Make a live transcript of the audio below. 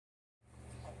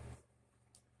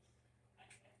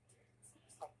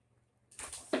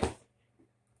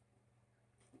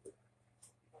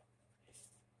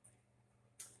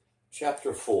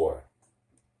Chapter 4.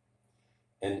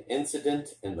 An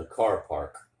Incident in the Car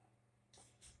Park.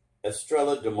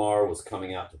 Estrella DeMar was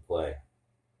coming out to play.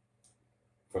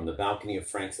 From the balcony of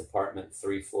Frank's apartment,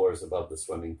 3 floors above the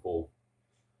swimming pool,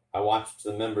 I watched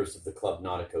the members of the Club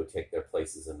Nautico take their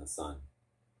places in the sun.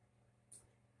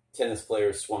 Tennis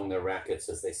players swung their rackets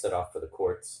as they set off for the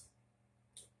courts,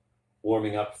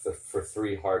 warming up for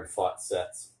 3 hard-fought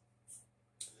sets.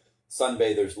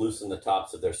 Sunbathers loosened the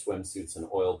tops of their swimsuits and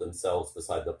oiled themselves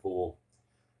beside the pool,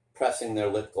 pressing their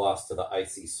lip gloss to the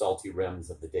icy, salty rims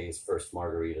of the day's first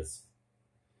margaritas.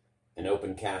 An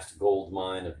open-cast gold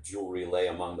mine of jewelry lay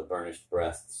among the burnished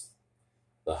breasts.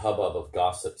 The hubbub of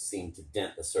gossip seemed to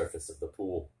dent the surface of the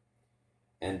pool,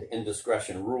 and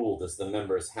indiscretion ruled as the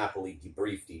members happily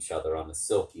debriefed each other on the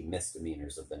silky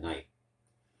misdemeanors of the night.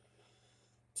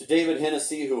 To David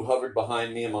Hennessy, who hovered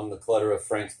behind me among the clutter of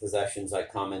Frank's possessions, I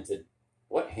commented,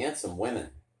 "What handsome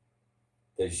women!"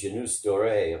 The jeunesse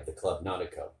dorée of the Club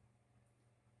Nautico.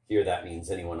 Here that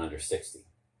means anyone under 60.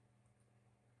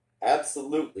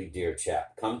 "Absolutely, dear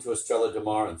chap. Come to Estrella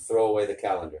DeMar and throw away the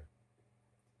calendar."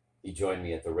 He joined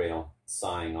me at the rail,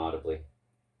 sighing audibly.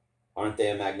 "Aren't they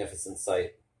a magnificent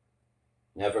sight?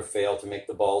 Never fail to make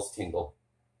the balls tingle.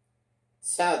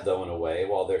 Sad, though, in a way,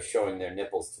 while they're showing their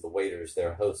nipples to the waiters,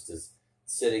 their host is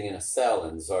sitting in a cell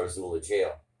in Zarzula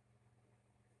jail."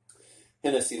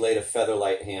 Hennessy laid a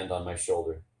feather-light hand on my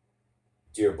shoulder.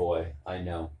 "Dear boy, I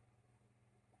know.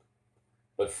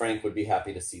 But Frank would be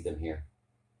happy to see them here.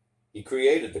 He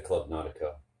created the Club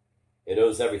Nautico. It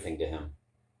owes everything to him.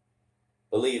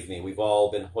 Believe me, we've all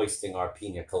been hoisting our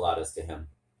pina coladas to him."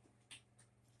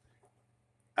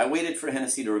 I waited for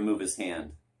Hennessy to remove his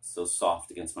hand, so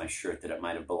soft against my shirt that it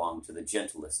might have belonged to the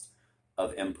gentlest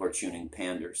of importuning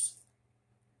panders.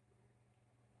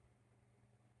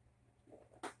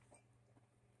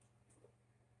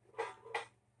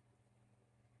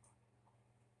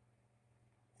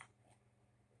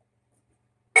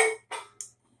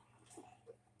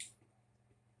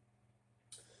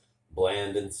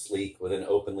 Bland and sleek, with an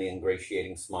openly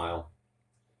ingratiating smile,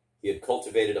 he had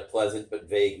cultivated a pleasant but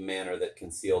vague manner that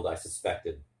concealed, I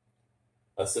suspected,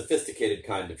 a sophisticated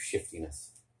kind of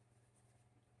shiftiness.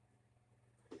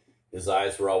 His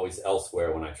eyes were always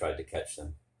elsewhere when I tried to catch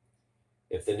them.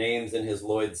 If the names in his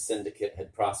Lloyd's syndicate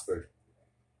had prospered,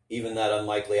 even that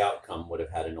unlikely outcome would have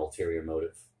had an ulterior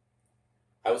motive.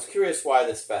 I was curious why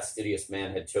this fastidious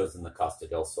man had chosen the Costa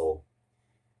del Sol,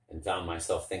 and found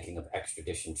myself thinking of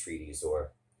extradition treaties,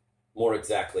 or, more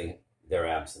exactly, their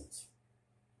absence.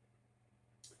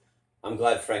 I'm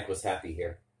glad Frank was happy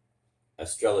here.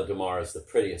 Estrella DeMar is the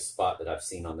prettiest spot that I've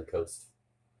seen on the coast.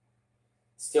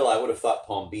 Still, I would have thought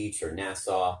Palm Beach or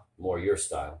Nassau more your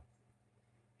style.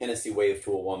 Hennessy waved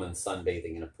to a woman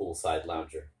sunbathing in a poolside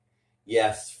lounger.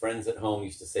 Yes, friends at home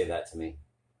used to say that to me.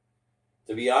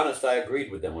 To be honest, I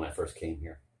agreed with them when I first came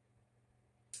here.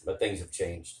 But things have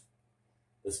changed.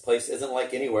 This place isn't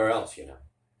like anywhere else, you know.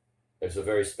 There's a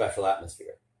very special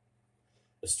atmosphere.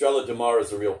 Estrella DeMar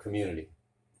is a real community.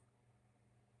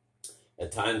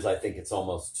 At times, I think it's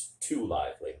almost too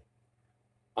lively.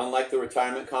 Unlike the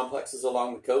retirement complexes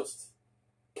along the coast,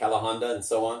 Calahonda and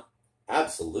so on,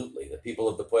 absolutely, the people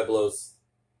of the Pueblos.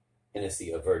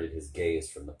 Hennessy averted his gaze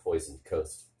from the poisoned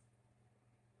coast.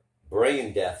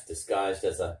 Brain death disguised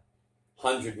as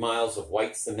 100 miles of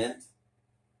white cement.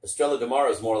 Estrella DeMar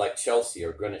is more like Chelsea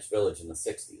or Greenwich Village in the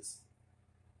 60s.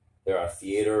 There are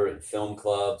theater and film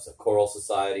clubs, a choral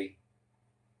society,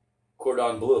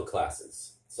 cordon bleu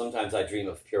classes. Sometimes I dream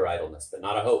of pure idleness, but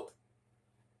not a hope.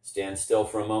 Stand still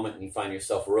for a moment and you find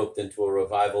yourself roped into a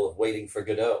revival of Waiting for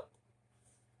Godot.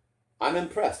 I'm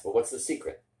impressed, but what's the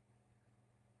secret?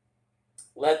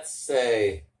 Let's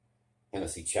say...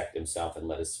 Hennessy checked himself and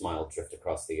let his smile drift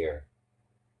across the air.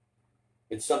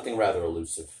 It's something rather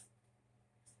elusive.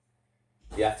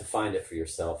 You have to find it for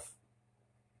yourself.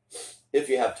 If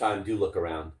you have time, do look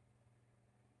around.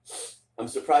 I'm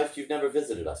surprised you've never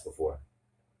visited us before.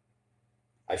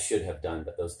 I should have done,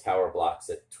 but those tower blocks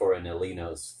at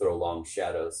Torrenelinos throw long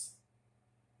shadows.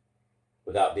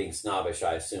 Without being snobbish,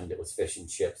 I assumed it was fish and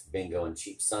chips, bingo, and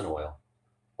cheap sun oil,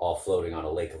 all floating on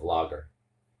a lake of lager.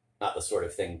 Not the sort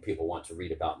of thing people want to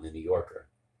read about in the New Yorker.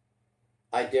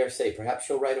 I dare say, perhaps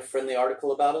you'll write a friendly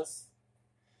article about us?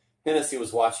 Hennessy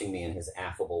was watching me in his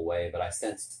affable way, but I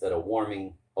sensed that a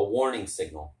warning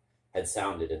signal had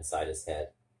sounded inside his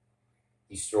head.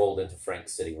 He strolled into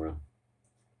Frank's sitting room,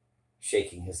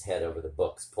 shaking his head over the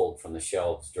books pulled from the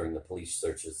shelves during the police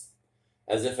searches,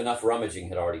 as if enough rummaging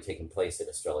had already taken place at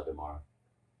Estrella DeMar.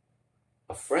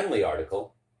 A friendly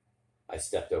article? I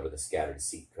stepped over the scattered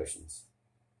seat cushions.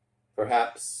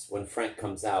 Perhaps when Frank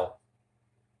comes out,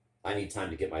 I need time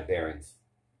to get my bearings.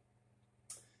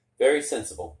 Very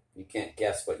sensible. You can't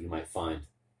guess what you might find.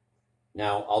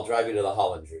 Now, I'll drive you to the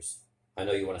Hollingers. I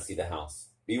know you want to see the house.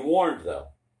 Be warned, though.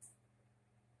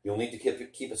 You'll need to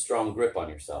keep a strong grip on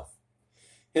yourself.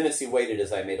 Hennessy waited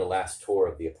as I made a last tour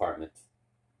of the apartment.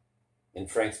 In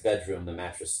Frank's bedroom, the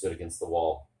mattress stood against the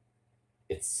wall,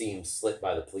 its seams slit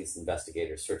by the police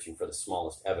investigators searching for the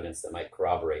smallest evidence that might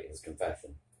corroborate his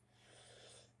confession.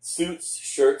 Suits,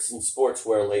 shirts, and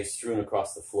sportswear lay strewn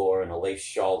across the floor, and a lace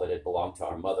shawl that had belonged to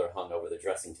our mother hung over the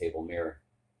dressing table mirror.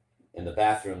 In the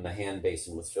bathroom, the hand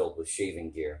basin was filled with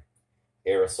shaving gear.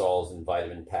 Aerosols and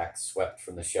vitamin packs swept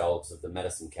from the shelves of the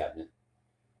medicine cabinet.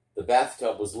 The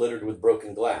bathtub was littered with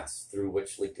broken glass, through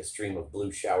which leaked a stream of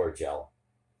blue shower gel.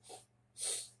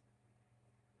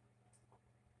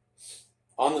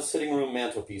 On the sitting room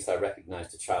mantelpiece, I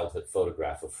recognized a childhood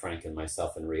photograph of Frank and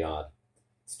myself in Riyadh,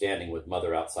 standing with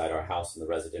Mother outside our house in the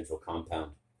residential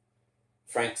compound.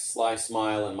 Frank's sly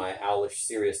smile and my owlish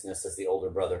seriousness as the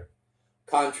older brother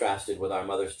contrasted with our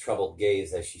mother's troubled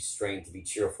gaze as she strained to be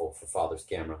cheerful for Father's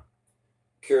camera.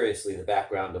 Curiously, the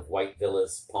background of white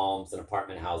villas, palms, and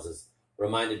apartment houses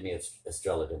reminded me of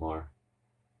Estrella de Mar.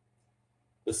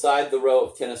 Beside the row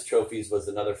of tennis trophies was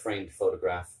another framed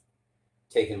photograph,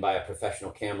 taken by a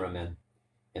professional cameraman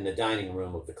in the dining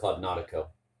room of the Club Nautico.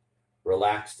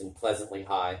 Relaxed and pleasantly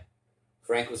high,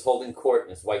 Frank was holding court in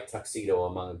his white tuxedo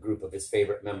among a group of his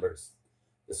favorite members,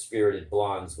 the spirited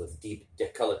blondes with deep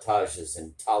décolletages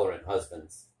and tolerant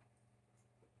husbands.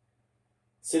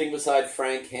 Sitting beside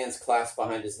Frank, hands clasped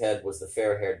behind his head, was the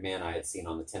fair-haired man I had seen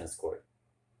on the tennis court.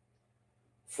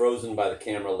 Frozen by the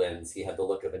camera lens, he had the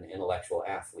look of an intellectual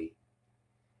athlete,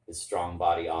 his strong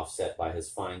body offset by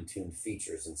his fine-tuned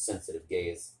features and sensitive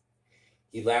gaze.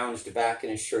 He lounged back in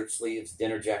his shirt sleeves,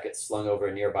 dinner jacket slung over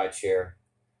a nearby chair,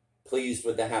 pleased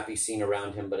with the happy scene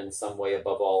around him, but in some way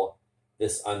above all,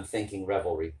 this unthinking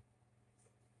revelry.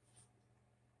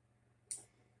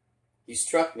 He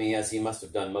struck me, as he must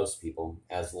have done most people,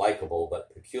 as likable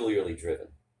but peculiarly driven.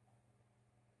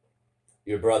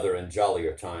 Your brother in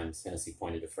jollier times, Hennessy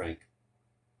pointed to Frank.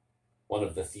 One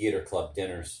of the theater club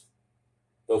dinners.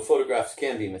 Though photographs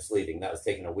can be misleading, that was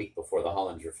taken a week before the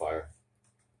Hollinger fire.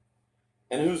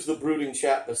 And who's the brooding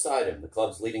chap beside him, the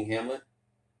club's leading Hamlet?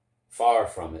 Far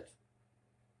from it.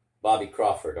 Bobby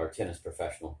Crawford, our tennis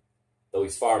professional. Though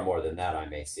he's far more than that, I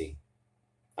may say.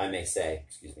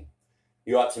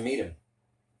 You ought to meet him.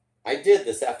 I did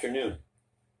this afternoon.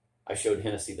 I showed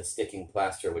Hennessy the sticking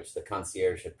plaster which the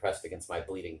concierge had pressed against my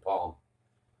bleeding palm.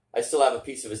 I still have a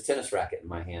piece of his tennis racket in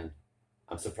my hand.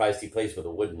 I'm surprised he plays with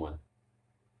a wooden one.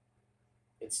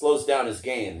 It slows down his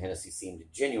game, Hennessy seemed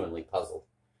genuinely puzzled.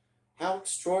 How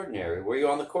extraordinary. Were you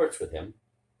on the courts with him?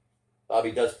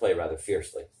 Bobby does play rather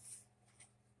fiercely.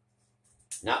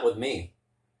 Not with me,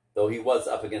 though he was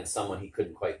up against someone he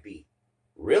couldn't quite beat.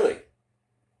 Really?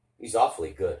 He's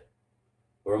awfully good.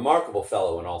 A remarkable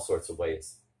fellow in all sorts of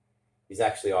ways. He's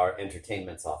actually our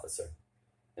entertainments officer,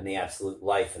 and the absolute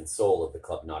life and soul of the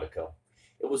Club Nautico.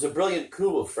 It was a brilliant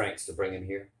coup of Frank's to bring him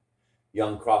here.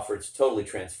 Young Crawford's totally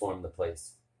transformed the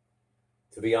place.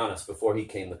 To be honest, before he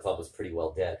came, the club was pretty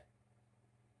well dead.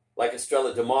 Like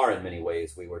Estrella de Mar in many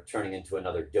ways, we were turning into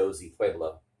another dozy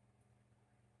pueblo.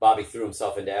 Bobby threw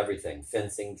himself into everything,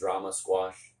 fencing, drama,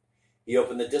 squash. He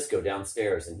opened the disco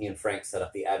downstairs, and he and Frank set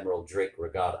up the Admiral Drake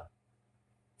Regatta.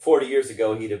 40 years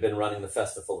ago, he'd have been running the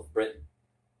Festival of Britain.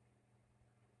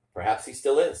 Perhaps he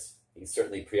still is. He's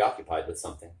certainly preoccupied with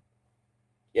something.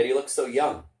 Yet he looks so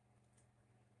young.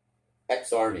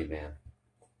 Ex-Army man.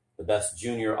 The best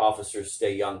junior officers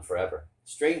stay young forever.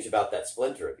 Strange about that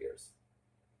splinter of yours.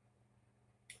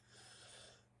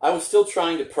 I was still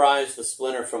trying to prise the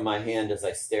splinter from my hand as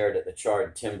I stared at the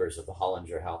charred timbers of the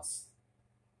Hollinger house.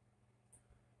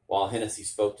 While Hennessy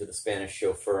spoke to the Spanish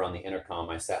chauffeur on the intercom,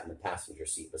 I sat in the passenger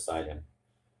seat beside him,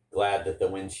 glad that the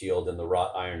windshield and the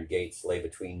wrought iron gates lay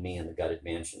between me and the gutted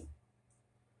mansion.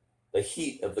 The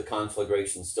heat of the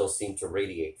conflagration still seemed to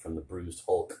radiate from the bruised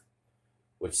hulk,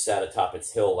 which sat atop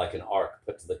its hill like an ark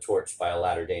put to the torch by a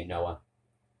latter-day Noah.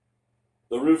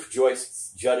 The roof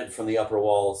joists jutted from the upper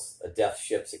walls, a death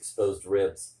ship's exposed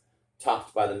ribs,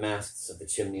 topped by the masts of the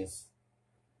chimneys.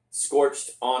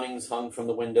 Scorched awnings hung from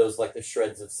the windows like the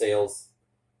shreds of sails,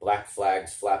 black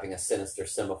flags flapping a sinister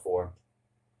semaphore.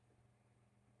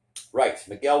 Right,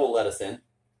 Miguel will let us in.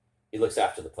 He looks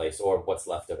after the place, or what's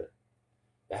left of it.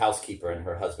 The housekeeper and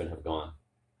her husband have gone.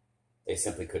 They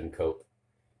simply couldn't cope.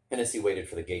 Hennessy waited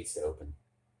for the gates to open.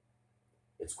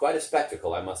 It's quite a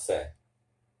spectacle, I must say.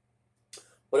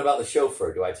 What about the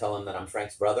chauffeur? Do I tell him that I'm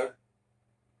Frank's brother?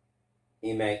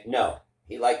 He may... No.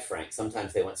 He liked Frank.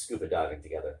 Sometimes they went scuba diving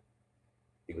together.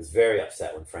 He was very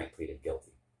upset when Frank pleaded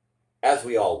guilty, as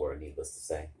we all were, needless to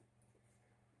say.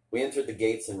 We entered the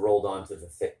gates and rolled onto the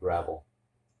thick gravel.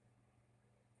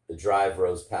 The drive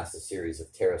rose past a series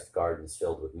of terraced gardens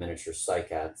filled with miniature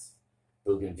cycads,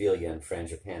 bougainvillea, and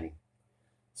frangipani.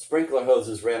 Sprinkler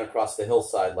hoses ran across the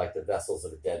hillside like the vessels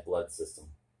of a dead blood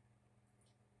system.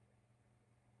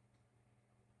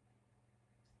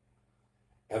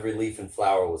 Every leaf and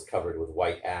flower was covered with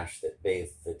white ash that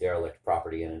bathed the derelict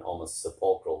property in an almost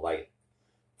sepulchral light.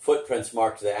 Footprints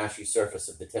marked the ashy surface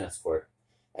of the tennis court,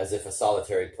 as if a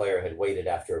solitary player had waited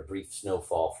after a brief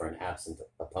snowfall for an absent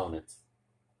opponent.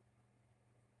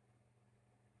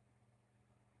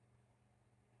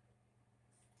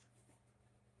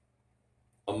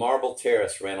 A marble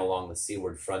terrace ran along the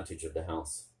seaward frontage of the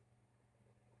house,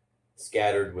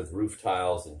 scattered with roof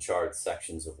tiles and charred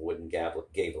sections of wooden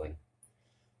gabling.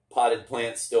 Potted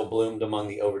plants still bloomed among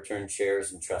the overturned chairs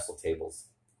and trestle tables.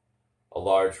 A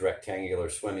large rectangular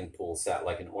swimming pool sat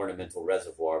like an ornamental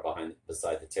reservoir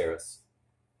beside the terrace.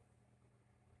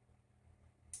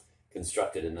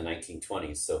 Constructed in the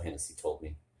 1920s, so Hennessy told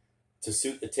me, to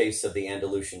suit the tastes of the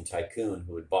Andalusian tycoon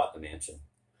who had bought the mansion.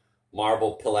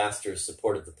 Marble pilasters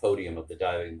supported the podium of the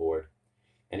diving board,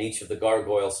 and each of the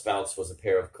gargoyle spouts was a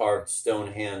pair of carved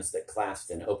stone hands that clasped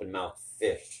an open-mouthed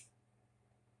fish.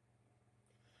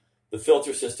 The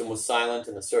filter system was silent,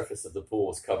 and the surface of the pool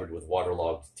was covered with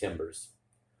waterlogged timbers,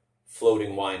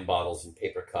 floating wine bottles and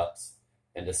paper cups,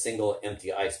 and a single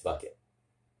empty ice bucket.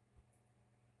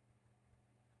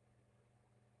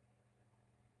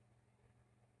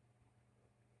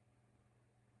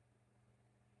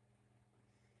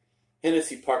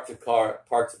 Hennessy parked the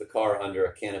car under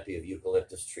a canopy of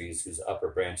eucalyptus trees whose upper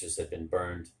branches had been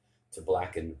burned to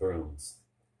blackened brooms.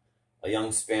 A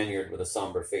young Spaniard with a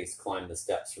somber face climbed the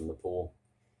steps from the pool,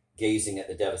 gazing at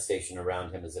the devastation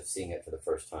around him as if seeing it for the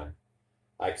first time.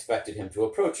 I expected him to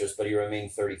approach us, but he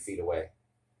remained 30 feet away,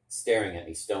 staring at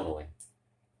me stonily.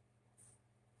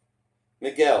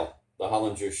 "Miguel, the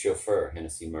Hollinger's chauffeur,"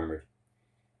 Hennessy murmured.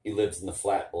 "He lives in the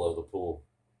flat below the pool."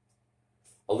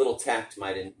 A little tact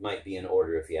might be in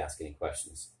order if he asked any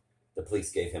questions. The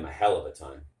police gave him a hell of a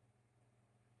time.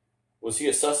 "Was he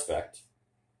a suspect?"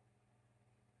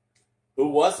 "Who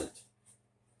wasn't?"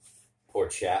 Poor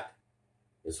chap.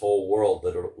 His whole world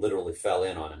literally fell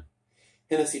in on him.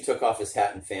 Hennessy took off his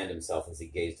hat and fanned himself as he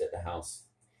gazed at the house.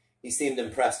 He seemed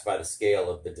impressed by the scale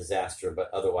of the disaster, but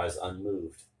otherwise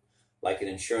unmoved, like an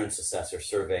insurance assessor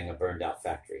surveying a burned-out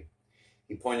factory.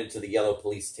 He pointed to the yellow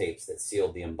police tapes that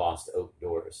sealed the embossed oak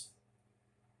doors.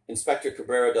 "Inspector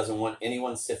Cabrera doesn't want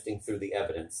anyone sifting through the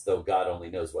evidence, though God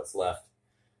only knows what's left.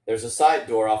 There's a side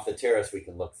door off the terrace we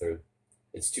can look through.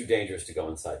 It's too dangerous to go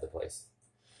inside the place."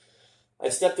 I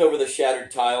stepped over the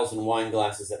shattered tiles and wine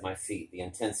glasses at my feet. The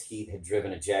intense heat had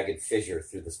driven a jagged fissure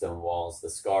through the stone walls, the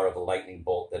scar of a lightning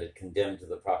bolt that had condemned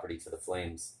the property to the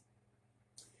flames.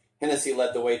 Hennessy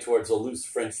led the way towards a loose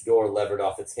French door levered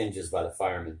off its hinges by the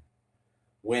firemen.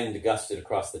 Wind gusted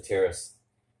across the terrace,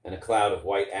 and a cloud of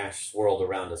white ash swirled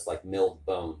around us like milled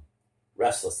bone,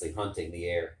 restlessly hunting the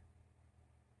air.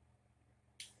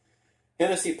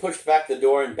 Hennessy pushed back the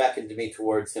door and beckoned me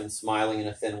towards him, smiling in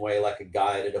a thin way like a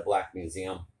guide at a black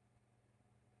museum.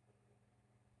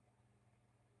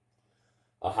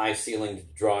 A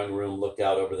high-ceilinged drawing room looked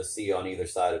out over the sea on either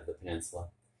side of the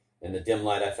peninsula. In the dim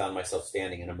light, I found myself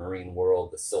standing in a marine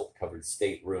world, the silt-covered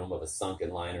stateroom of a sunken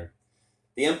liner.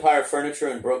 The Empire furniture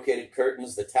and brocaded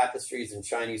curtains, the tapestries and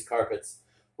Chinese carpets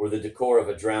were the decor of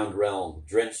a drowned realm,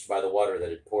 drenched by the water that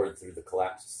had poured through the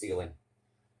collapsed ceiling.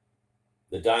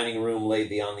 The dining room lay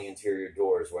beyond the interior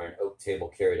doors, where an oak table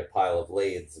carried a pile of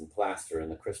lathes and plaster and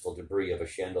the crystal debris of a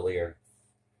chandelier.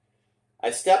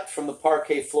 I stepped from the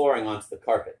parquet flooring onto the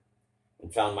carpet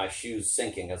and found my shoes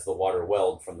sinking as the water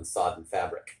welled from the sodden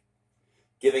fabric.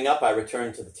 Giving up, I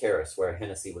returned to the terrace where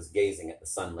Hennessy was gazing at the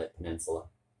sunlit peninsula.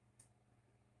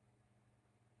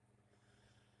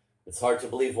 "It's hard to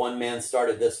believe one man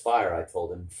started this fire," I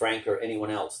told him. "Frank or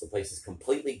anyone else, the place is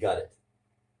completely gutted."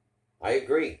 "I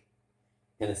agree."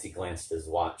 Hennessy glanced at his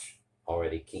watch,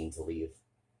 already keen to leave.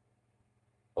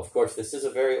 "Of course, this is a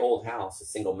very old house. A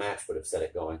single match would have set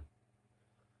it going."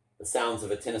 The sounds of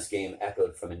a tennis game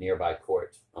echoed from a nearby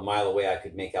court. A mile away, I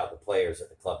could make out the players at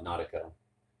the Club Nautico,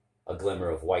 a glimmer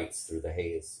of whites through the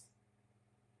haze.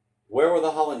 "Where were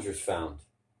the Hollingers found?"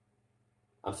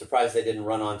 "I'm surprised they didn't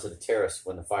run onto the terrace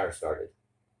when the fire started."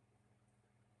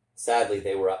 "Sadly,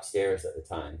 they were upstairs at the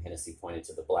time." Hennessy pointed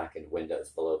to the blackened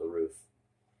windows below the roof.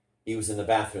 "He was in the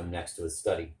bathroom next to his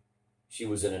study. She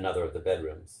was in another of the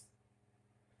bedrooms."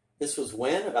 "This was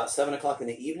when? About 7 o'clock in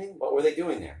the evening? What were they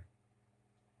doing there?"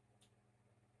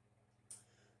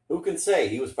 Who can say?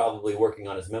 He was probably working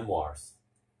on his memoirs.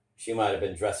 She might have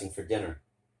been dressing for dinner.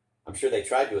 I'm sure they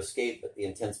tried to escape, but the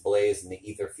intense blaze and the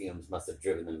ether fumes must have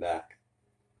driven them back.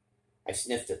 I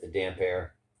sniffed at the damp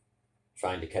air,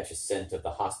 trying to catch a scent of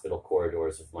the hospital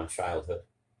corridors of my childhood,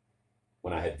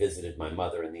 when I had visited my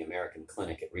mother in the American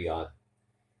clinic at Riyadh.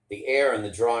 The air in the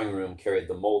drawing room carried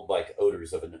the mold-like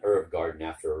odors of an herb garden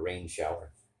after a rain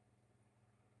shower.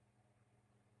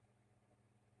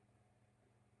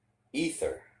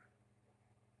 Ether.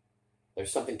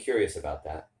 There's something curious about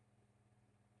that.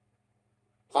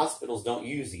 Hospitals don't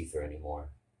use ether anymore.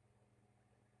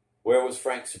 Where was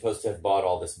Frank supposed to have bought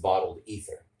all this bottled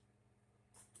ether?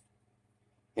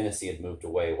 Hennessy had moved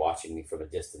away, watching me from a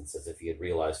distance, as if he had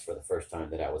realized for the first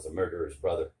time that I was a murderer's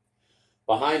brother.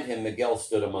 Behind him, Miguel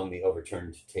stood among the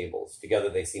overturned tables. Together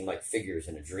they seemed like figures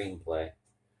in a dream play,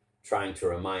 trying to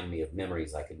remind me of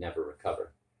memories I could never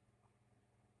recover.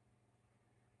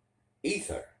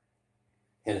 Ether.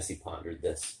 Hennessy pondered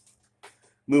this,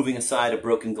 moving aside a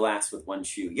broken glass with one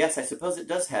shoe. Yes, I suppose it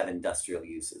does have industrial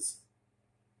uses.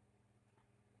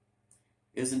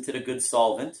 Isn't it a good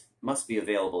solvent? Must be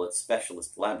available at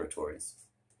specialist laboratories.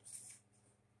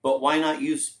 But why not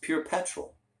use pure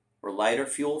petrol? Or lighter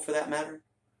fuel, for that matter?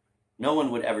 No one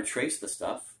would ever trace the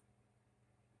stuff.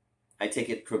 I take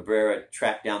it Cabrera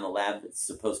tracked down the lab that's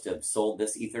supposed to have sold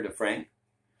this ether to Frank?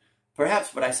 Perhaps,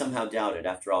 but I somehow doubt it.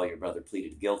 After all, your brother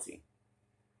pleaded guilty.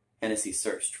 Hennessy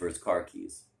searched for his car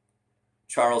keys.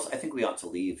 Charles, I think we ought to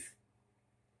leave.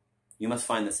 You must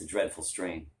find this a dreadful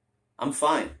strain. I'm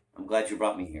fine. I'm glad you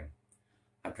brought me here.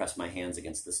 I pressed my hands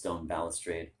against the stone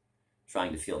balustrade,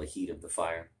 trying to feel the heat of the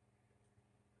fire.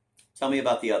 Tell me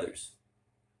about the others.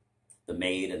 The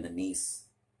maid and the niece.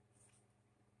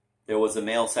 There was a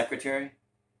male secretary?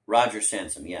 Roger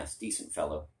Sansom, yes, decent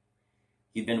fellow.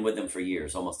 He'd been with them for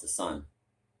years, almost a son.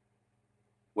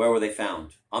 Where were they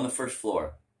found? On the first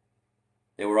floor.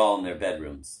 They were all in their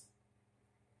bedrooms.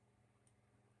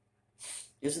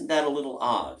 Isn't that a little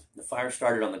odd? The fire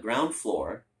started on the ground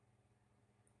floor.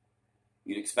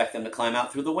 You'd expect them to climb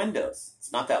out through the windows.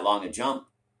 It's not that long a jump.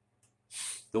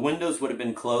 The windows would have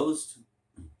been closed.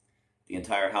 The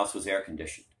entire house was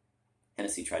air-conditioned.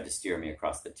 Hennessy tried to steer me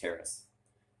across the terrace,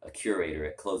 a curator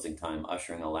at closing time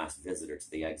ushering a last visitor to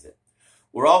the exit.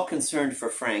 We're all concerned for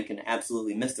Frank and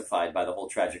absolutely mystified by the whole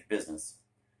tragic business.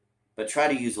 But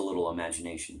try to use a little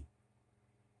imagination.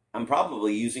 I'm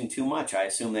probably using too much. I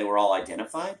assume they were all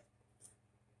identified?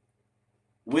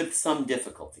 With some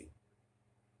difficulty.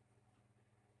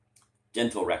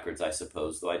 Dental records, I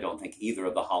suppose, though I don't think either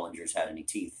of the Hollingers had any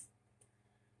teeth.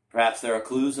 Perhaps there are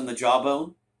clues in the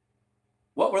jawbone?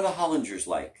 What were the Hollingers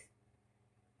like?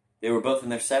 They were both in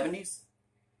their 70s?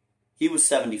 He was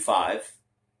 75.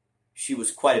 She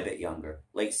was quite a bit younger,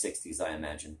 late 60s, I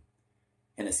imagine.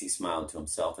 Hennessy smiled to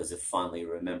himself as if fondly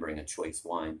remembering a choice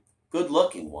wine.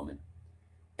 Good-looking woman.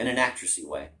 In an actressy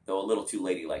way, though a little too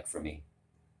ladylike for me.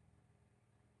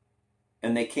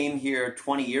 And they came here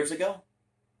 20 years ago?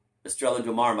 Estrella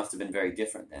Dumar must have been very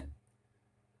different then.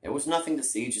 There was nothing to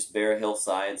see, just bare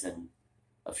hillsides and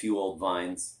a few old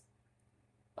vines,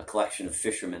 a collection of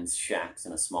fishermen's shacks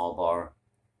and a small bar.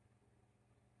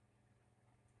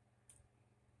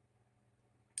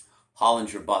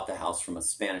 Hollinger bought the house from a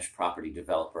Spanish property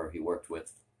developer he worked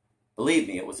with. Believe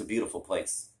me, it was a beautiful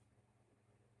place.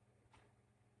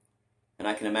 And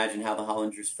I can imagine how the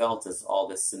Hollingers felt as all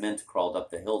this cement crawled up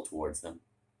the hill towards them.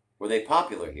 Were they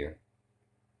popular here?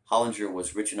 Hollinger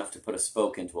was rich enough to put a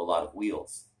spoke into a lot of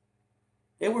wheels.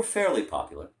 They were fairly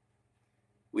popular.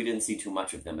 We didn't see too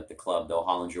much of them at the club, though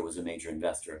Hollinger was a major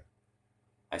investor.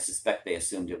 I suspect they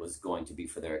assumed it was going to be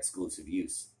for their exclusive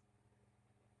use.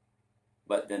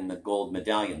 But then the gold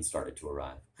medallions started to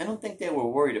arrive. I don't think they were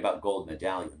worried about gold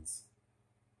medallions.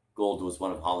 Gold was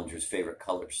one of Hollinger's favorite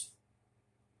colors.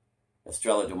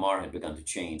 Estrella Dumar had begun to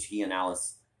change. He and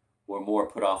Alice were more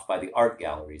put off by the art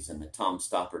galleries and the Tom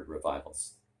Stoppard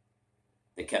revivals.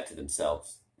 They kept to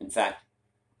themselves. In fact,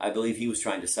 I believe he was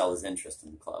trying to sell his interest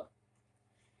in the club.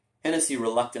 Hennessy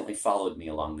reluctantly followed me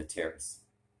along the terrace.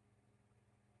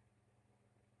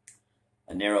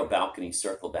 A narrow balcony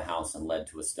circled the house and led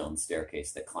to a stone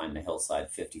staircase that climbed the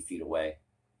hillside 50 feet away.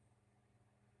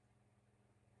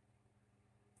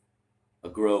 A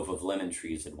grove of lemon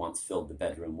trees had once filled the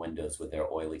bedroom windows with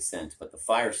their oily scent, but the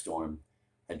firestorm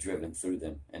had driven through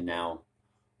them, and now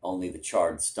only the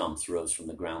charred stumps rose from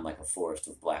the ground like a forest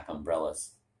of black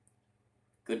umbrellas.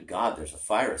 Good God, there's a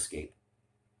fire escape.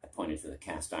 I pointed to the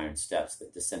cast iron steps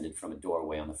that descended from a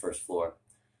doorway on the first floor.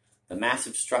 The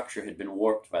massive structure had been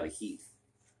warped by the heat,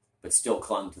 but still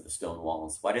clung to the stone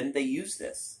walls. Why didn't they use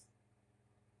this?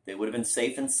 They would have been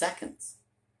safe in seconds.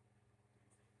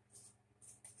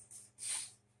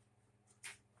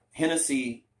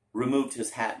 Hennessy removed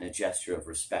his hat in a gesture of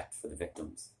respect for the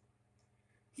victims.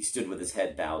 He stood with his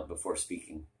head bowed before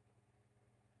speaking.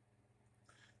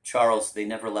 Charles, they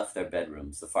never left their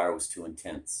bedrooms. The fire was too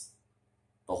intense.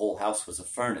 The whole house was a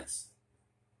furnace.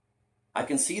 I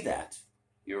can see that.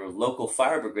 Your local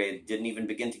fire brigade didn't even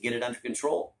begin to get it under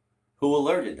control. Who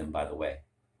alerted them, by the way?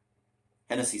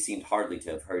 Hennessy seemed hardly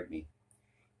to have heard me.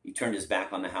 He turned his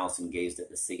back on the house and gazed at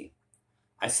the sea.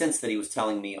 I sensed that he was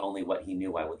telling me only what he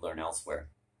knew I would learn elsewhere.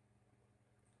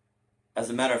 As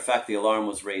a matter of fact, the alarm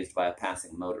was raised by a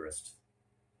passing motorist.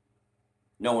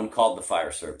 No one called the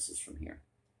fire services from here.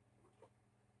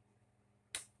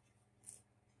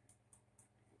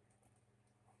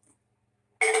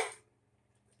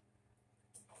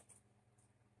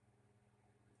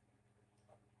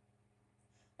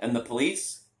 And the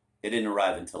police? It didn't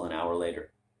arrive until an hour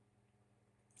later.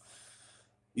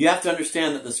 You have to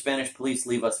understand that the Spanish police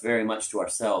leave us very much to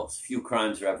ourselves. Few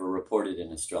crimes are ever reported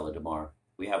in Estrella de Mar.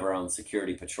 We have our own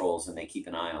security patrols and they keep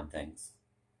an eye on things.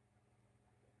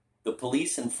 The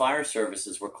police and fire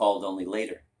services were called only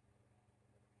later.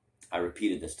 I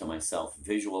repeated this to myself,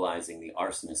 visualizing the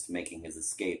arsonist making his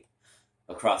escape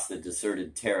across the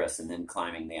deserted terrace and then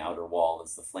climbing the outer wall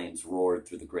as the flames roared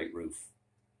through the great roof.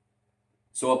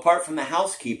 So apart from the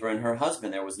housekeeper and her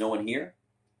husband, there was no one here?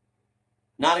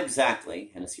 Not exactly,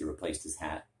 Hennessy replaced his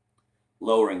hat,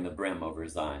 lowering the brim over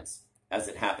his eyes. As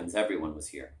it happens, everyone was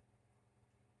here.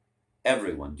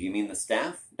 Everyone? Do you mean the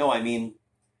staff? No, I mean...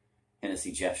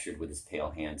 Hennessy gestured with his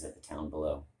pale hands at the town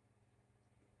below.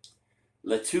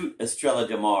 La toute Estrella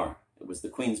de Mar. It was the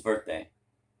Queen's birthday.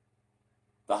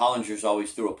 The Hollingers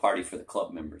always threw a party for the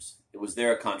club members. It was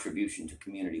their contribution to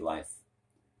community life.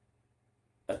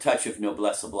 A touch of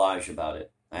noblesse oblige about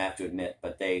it, I have to admit,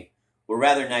 but they were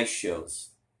rather nice shows.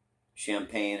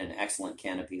 Champagne and excellent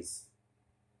canopies.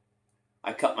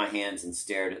 I cupped my hands and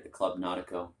stared at the Club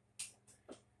Nautico,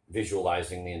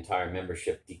 visualizing the entire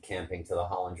membership decamping to the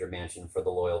Hollinger mansion for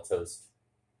the loyal toast.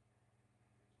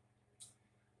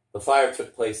 The fire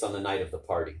took place on the night of the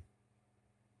party.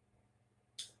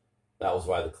 That was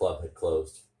why the club had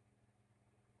closed.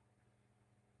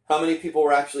 How many people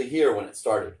were actually here when it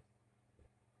started?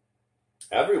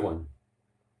 Everyone.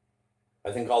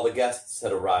 I think all the guests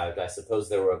had arrived. I suppose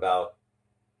there were about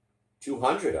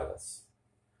 200 of us.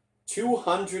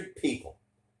 200 people.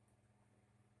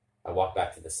 I walked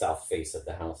back to the south face of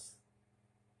the house,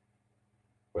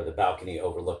 where the balcony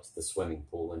overlooked the swimming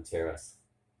pool and terrace.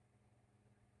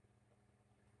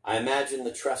 I imagined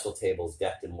the trestle tables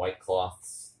decked in white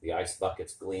cloths, the ice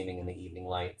buckets gleaming in the evening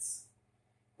lights,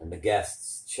 and the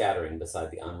guests chattering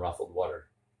beside the unruffled water.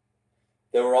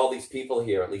 There were all these people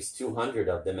here, at least 200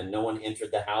 of them, and no one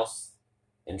entered the house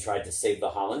and tried to save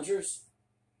the Hollingers?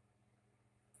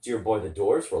 Dear boy, the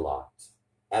doors were locked.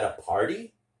 At a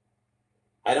party?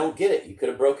 I don't get it. You could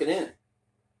have broken in.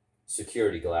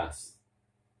 Security glass.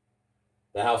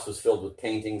 The house was filled with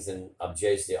paintings and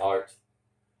objets d'art,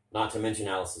 not to mention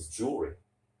Alice's jewelry.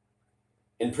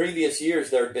 In previous years,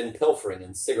 there had been pilfering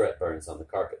and cigarette burns on the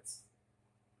carpets.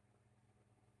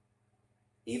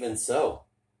 Even so,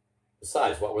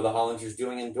 besides, what were the Hollingers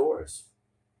doing indoors?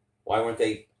 Why weren't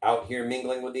they out here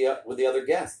mingling with the other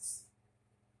guests?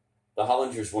 The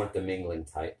Hollingers weren't the mingling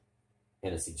type,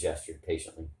 Hennessy gestured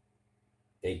patiently.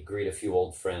 They'd greet a few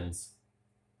old friends,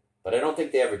 but I don't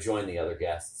think they ever joined the other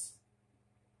guests.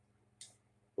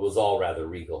 It was all rather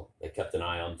regal. They kept an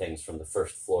eye on things from the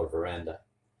first floor veranda.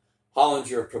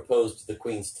 Hollinger proposed the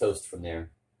Queen's toast from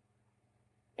there,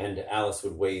 and Alice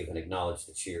would wave and acknowledge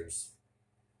the cheers.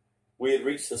 We had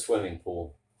reached the swimming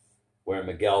pool, where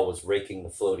Miguel was raking the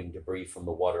floating debris from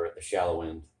the water at the shallow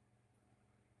end.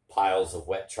 Piles of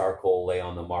wet charcoal lay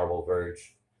on the marble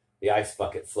verge. The ice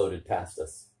bucket floated past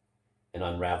us, an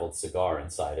unraveled cigar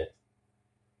inside it.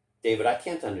 David, I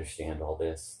can't understand all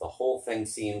this. The whole thing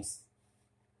seems...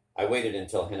 I waited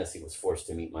until Hennessy was forced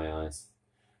to meet my eyes.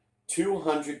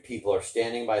 200 people are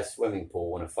standing by a swimming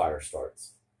pool when a fire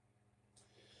starts.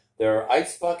 There are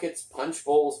ice buckets, punch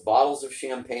bowls, bottles of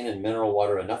champagne, and mineral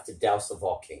water, enough to douse a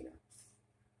volcano.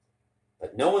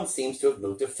 But no one seems to have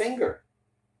moved a finger.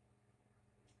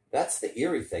 That's the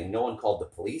eerie thing. No one called the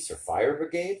police or fire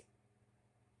brigade.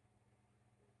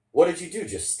 What did you do?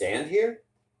 Just stand here?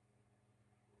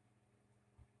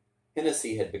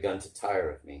 Hennessy had begun to tire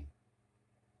of me.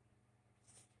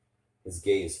 His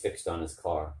gaze fixed on his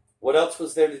car. What else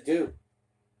was there to do?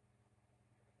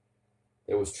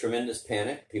 There was tremendous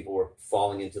panic. People were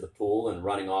falling into the pool and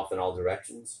running off in all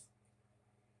directions.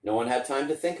 No one had time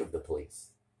to think of the police.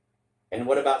 And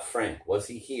what about Frank? Was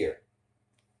he here?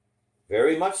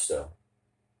 Very much so.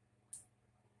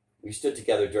 We stood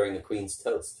together during the Queen's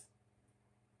toast.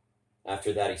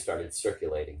 After that, he started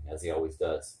circulating, as he always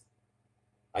does.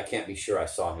 I can't be sure I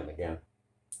saw him again.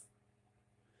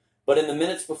 But in the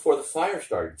minutes before the fire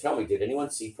started, tell me, did anyone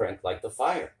see Frank light the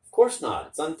fire? Of course not.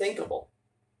 It's unthinkable.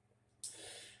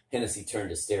 Hennessy turned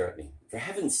to stare at me. For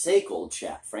heaven's sake, old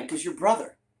chap, Frank is your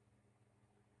brother.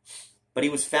 But he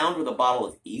was found with a bottle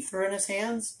of ether in his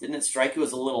hands? Didn't it strike you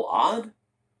as a little odd?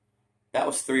 That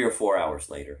was 3 or 4 hours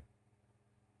later.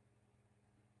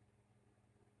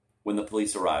 When the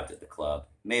police arrived at the club,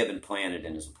 it may have been planted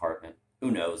in his apartment.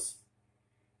 Who knows?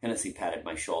 Hennessy patted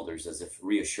my shoulders as if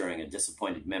reassuring a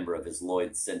disappointed member of his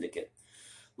Lloyd's syndicate.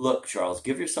 Look, Charles,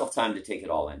 give yourself time to take it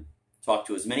all in. Talk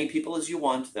to as many people as you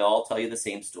want. They'll all tell you the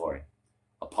same story.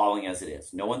 Appalling as it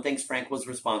is. No one thinks Frank was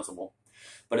responsible.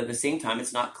 But at the same time,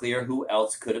 it's not clear who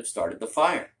else could have started the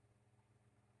fire.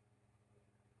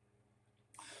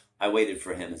 I waited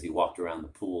for him as he walked around the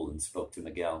pool and spoke to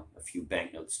Miguel. A few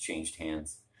banknotes changed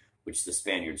hands, which the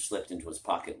Spaniard slipped into his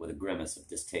pocket with a grimace of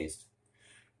distaste.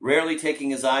 Rarely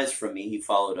taking his eyes from me, he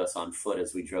followed us on foot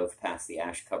as we drove past the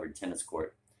ash-covered tennis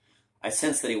court. I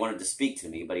sensed that he wanted to speak to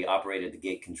me, but he operated the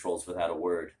gate controls without a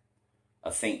word,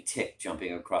 a faint tick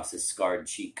jumping across his scarred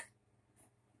cheek.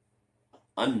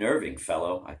 Unnerving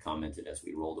fellow, I commented as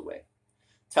we rolled away.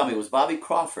 Tell me, was Bobby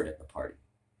Crawford at the party?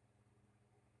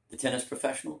 The tennis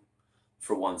professional?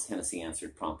 For once, Hennessy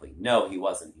answered promptly. No, he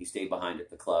wasn't. He stayed behind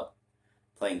at the club,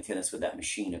 playing tennis with that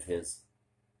machine of his.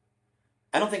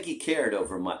 I don't think he cared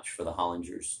over much for the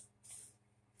Hollingers,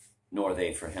 nor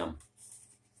they for him.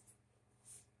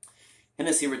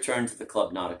 Hennessy returned to the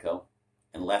Club Nautico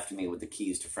and left me with the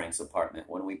keys to Frank's apartment.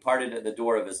 When we parted at the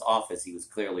door of his office, he was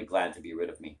clearly glad to be rid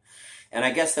of me. And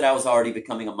I guess that I was already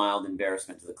becoming a mild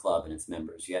embarrassment to the club and its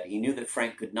members. Yet he knew that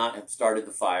Frank could not have started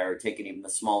the fire or taken even the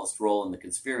smallest role in the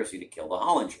conspiracy to kill the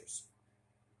Hollingers.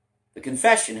 The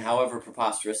confession, however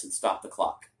preposterous, had stopped the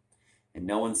clock, and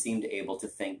no one seemed able to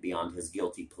think beyond his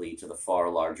guilty plea to the far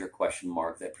larger question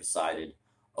mark that presided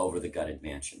over the gutted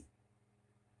mansion.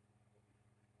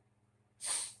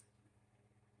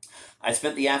 I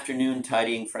spent the afternoon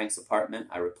tidying Frank's apartment.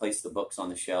 I replaced the books on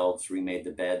the shelves, remade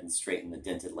the bed, and straightened the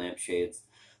dented lampshades.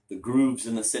 The grooves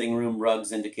in the sitting room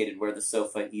rugs indicated where the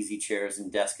sofa, easy chairs,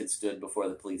 and desk had stood before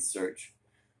the police search.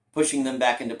 Pushing them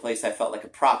back into place, I felt like a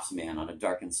props man on a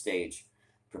darkened stage,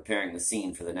 preparing the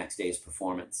scene for the next day's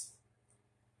performance.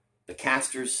 The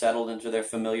casters settled into their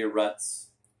familiar ruts,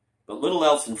 but little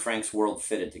else in Frank's world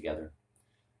fitted together.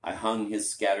 I hung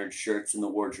his scattered shirts in the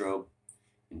wardrobe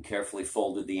and carefully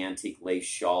folded the antique lace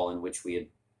shawl in which we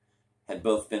had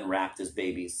both been wrapped as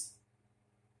babies.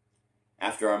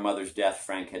 After our mother's death,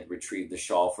 Frank had retrieved the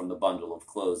shawl from the bundle of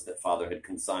clothes that Father had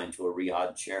consigned to a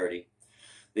Riyadh charity.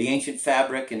 The ancient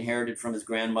fabric, inherited from his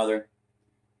grandmother,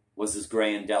 was as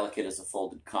gray and delicate as a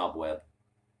folded cobweb.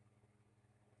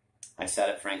 I sat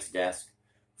at Frank's desk,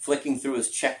 flicking through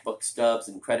his checkbook stubs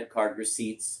and credit card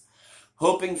receipts,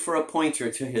 hoping for a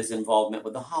pointer to his involvement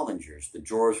with the Hollingers. The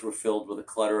drawers were filled with a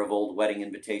clutter of old wedding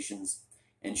invitations,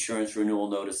 insurance renewal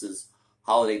notices,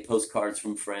 holiday postcards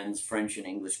from friends, French and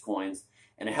English coins,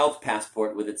 and a health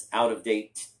passport with its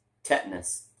out-of-date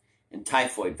tetanus and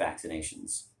typhoid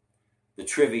vaccinations. The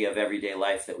trivia of everyday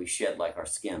life that we shed like our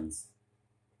skins.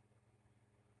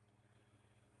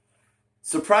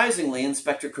 Surprisingly,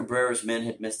 Inspector Cabrera's men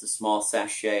had missed a small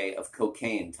sachet of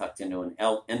cocaine tucked into an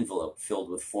envelope filled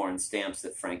with foreign stamps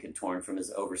that Frank had torn from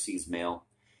his overseas mail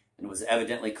and was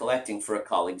evidently collecting for a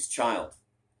colleague's child.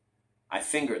 I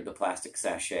fingered the plastic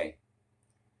sachet,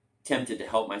 tempted to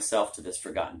help myself to this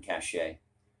forgotten cachet,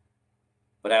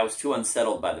 but I was too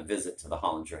unsettled by the visit to the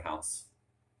Hollinger house.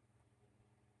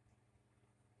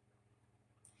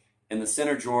 In the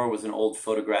center drawer was an old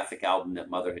photographic album that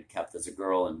Mother had kept as a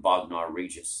girl in Bognor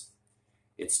Regis.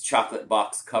 Its chocolate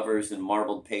box covers and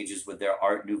marbled pages with their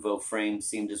Art Nouveau frames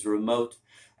seemed as remote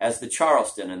as the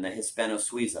Charleston and the Hispano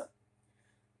Suiza.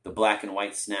 The black and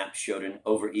white snap showed an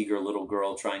overeager little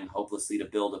girl trying hopelessly to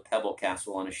build a pebble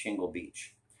castle on a shingle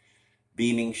beach,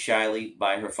 beaming shyly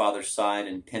by her father's side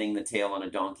and pinning the tail on a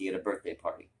donkey at a birthday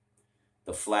party.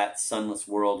 The flat, sunless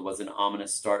world was an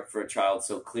ominous start for a child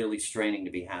so clearly straining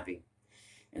to be happy,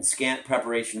 and scant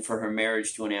preparation for her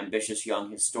marriage to an ambitious young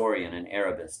historian and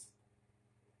Arabist.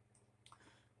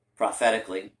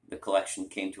 Prophetically, the collection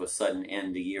came to a sudden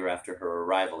end a year after her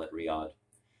arrival at Riyadh,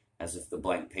 as if the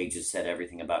blank pages said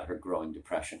everything about her growing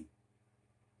depression.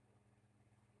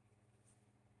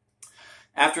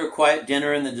 After a quiet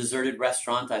dinner in the deserted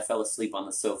restaurant, I fell asleep on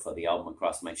the sofa, the album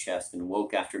across my chest, and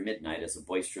woke after midnight as a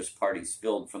boisterous party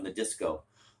spilled from the disco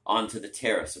onto the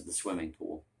terrace of the swimming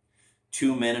pool.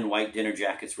 2 men in white dinner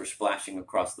jackets were splashing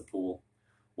across the pool,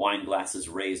 wine glasses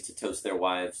raised to toast their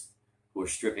wives. who were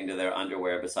stripping to their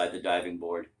underwear beside the diving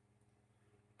board.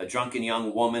 A drunken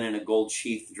young woman in a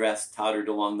gold-sheathed dress tottered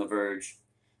along the verge,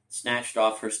 snatched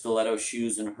off her stiletto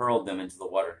shoes and hurled them into the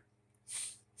water.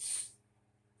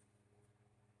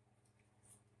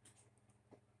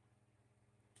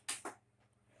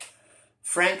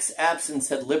 Frank's absence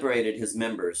had liberated his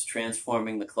members,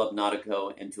 transforming the Club Nautico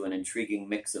into an intriguing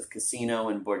mix of casino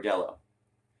and bordello.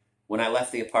 When I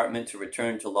left the apartment to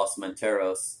return to Los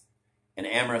Monteros, an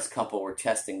amorous couple were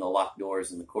testing the locked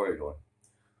doors in the corridor.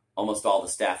 Almost all the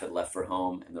staff had left for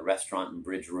home, and the restaurant and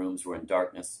bridge rooms were in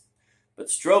darkness, but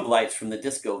strobe lights from the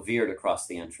disco veered across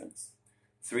the entrance.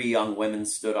 3 young women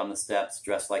stood on the steps,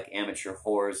 dressed like amateur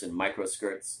whores in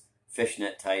microskirts,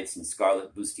 fishnet tights, and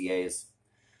scarlet bustiers.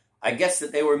 I guessed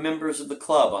that they were members of the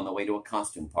club on the way to a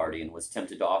costume party and was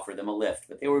tempted to offer them a lift,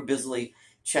 but they were busily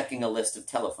checking a list of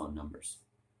telephone numbers.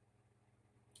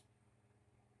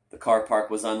 The car park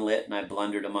was unlit, and I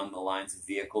blundered among the lines of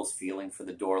vehicles, feeling for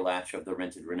the door latch of the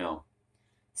rented Renault.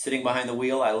 Sitting behind the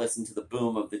wheel, I listened to the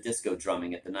boom of the disco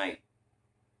drumming at the night.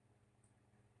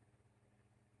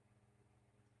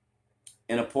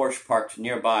 In a Porsche parked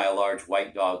nearby, a large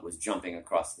white dog was jumping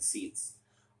across the seats,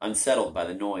 unsettled by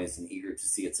the noise and eager to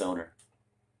see its owner.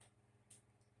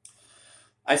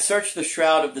 I searched the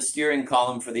shroud of the steering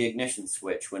column for the ignition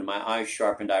switch. When my eyes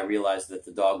sharpened, I realized that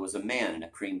the dog was a man in a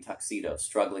cream tuxedo,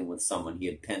 struggling with someone he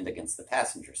had pinned against the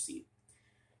passenger seat.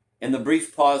 In the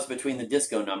brief pause between the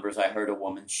disco numbers, I heard a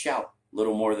woman shout,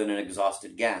 little more than an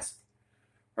exhausted gasp.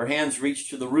 Her hands reached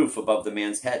to the roof above the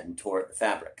man's head and tore at the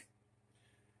fabric.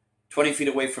 20 feet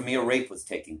away from me, a rape was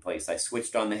taking place. I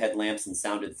switched on the headlamps and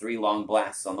sounded 3 long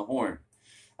blasts on the horn.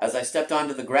 As I stepped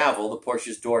onto the gravel, the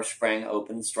Porsche's door sprang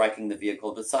open, striking the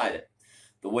vehicle beside it.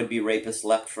 The would-be rapist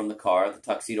leapt from the car, the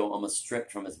tuxedo almost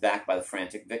stripped from his back by the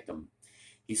frantic victim.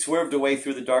 He swerved away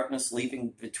through the darkness,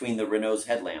 leaping between the Renault's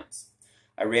headlamps.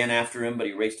 I ran after him, but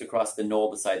he raced across the knoll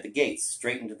beside the gates,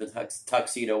 straight into the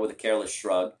tuxedo with a careless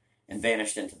shrug, and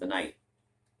vanished into the night.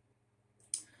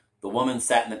 The woman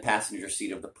sat in the passenger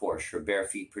seat of the Porsche, her bare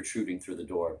feet protruding through the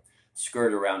door,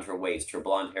 skirt around her waist. Her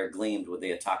blonde hair gleamed with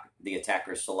the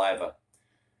attacker's saliva,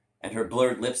 and her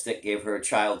blurred lipstick gave her a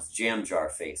child's jam jar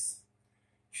face.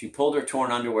 She pulled her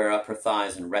torn underwear up her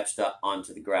thighs and retched up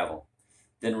onto the gravel,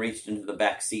 then reached into the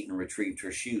back seat and retrieved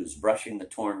her shoes, brushing the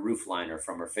torn roof liner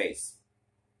from her face.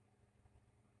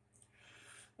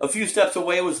 A few steps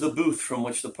away was the booth from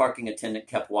which the parking attendant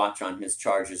kept watch on his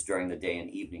charges during the day and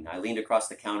evening. I leaned across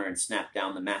the counter and snapped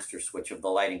down the master switch of the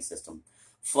lighting system,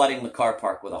 flooding the car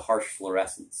park with a harsh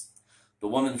fluorescence. The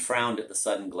woman frowned at the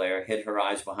sudden glare, hid her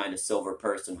eyes behind a silver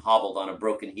purse, and hobbled on a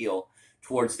broken heel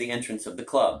towards the entrance of the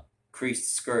club,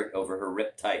 creased skirt over her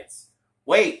ripped tights.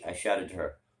 "Wait," I shouted to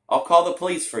her. "I'll call the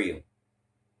police for you."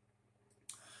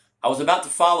 I was about to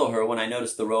follow her when I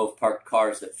noticed the row of parked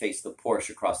cars that faced the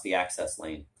Porsche across the access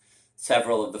lane.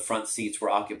 Several of the front seats were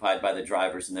occupied by the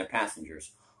drivers and their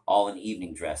passengers, all in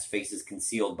evening dress, faces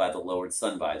concealed by the lowered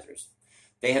sun visors.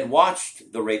 They had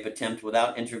watched the rape attempt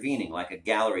without intervening, like a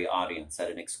gallery audience at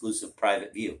an exclusive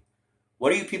private view.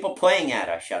 "What are you people playing at?"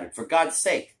 I shouted. "For God's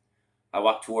sake!" I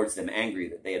walked towards them, angry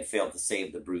that they had failed to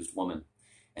save the bruised woman,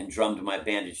 and drummed my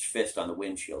bandaged fist on the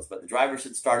windshields, but the drivers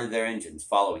had started their engines,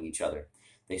 following each other.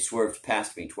 They swerved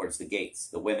past me towards the gates,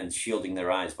 the women shielding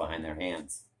their eyes behind their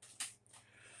hands.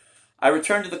 I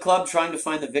returned to the club, trying to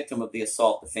find the victim of the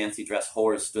assault. The fancy-dressed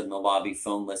whores stood in the lobby,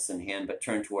 phone lists in hand, but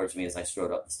turned towards me as I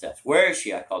strode up the steps. "Where is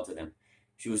she?" I called to them.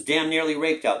 "She was damn nearly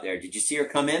raped out there. Did you see her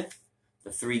come in?"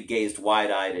 The 3 gazed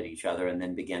wide-eyed at each other and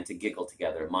then began to giggle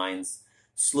together, minds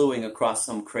slewing across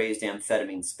some crazed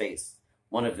amphetamine space.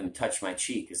 One of them touched my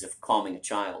cheek as if calming a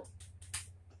child.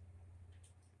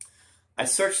 I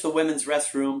searched the women's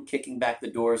restroom, kicking back the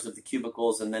doors of the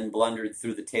cubicles, and then blundered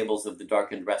through the tables of the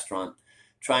darkened restaurant,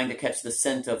 trying to catch the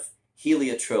scent of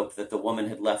heliotrope that the woman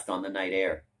had left on the night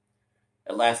air.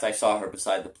 At last I saw her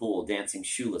beside the pool, dancing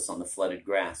shoeless on the flooded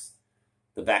grass,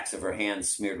 the backs of her hands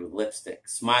smeared with lipstick,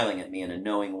 smiling at me in a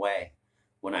knowing way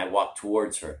when I walked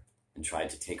towards her and tried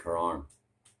to take her arm.